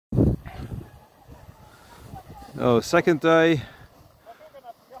Oh, second day.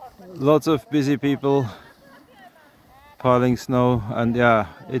 Lots of busy people piling snow, and yeah,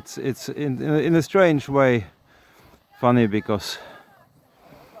 it's in a strange way funny, because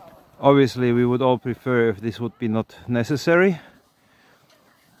obviously we would all prefer if this would be not necessary.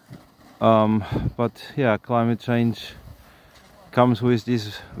 But yeah, climate change comes with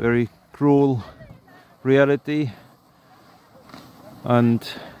this very cruel reality, and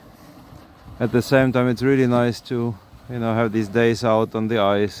at the same time it's really nice to, you know, have these days out on the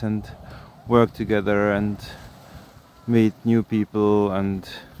ice and work together and meet new people. And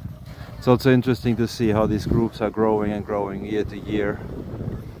it's also interesting to see how these groups are growing and growing year to year,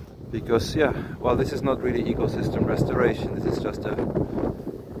 because yeah, well, this is not really ecosystem restoration, this is just a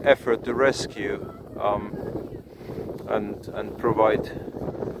effort to rescue and provide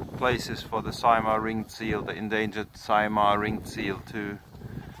places for the Saimaa ringed seal, the endangered Saimaa ringed seal, to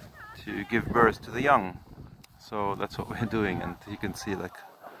give birth to the young. So that's what we're doing, and you can see, like,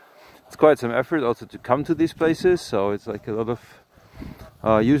 it's quite some effort also to come to these places. So it's like a lot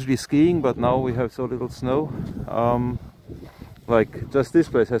of usually skiing, but now we have so little snow. Like just this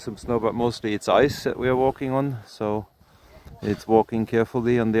place has some snow, but mostly it's ice that we are walking on. So it's walking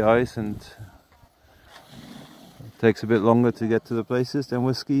carefully on the ice, and it takes a bit longer to get to the places than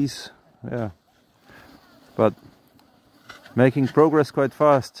with skis. Yeah, but making progress quite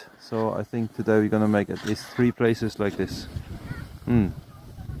fast. So I think today we're gonna make at least 3 places like this.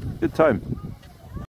 Good time.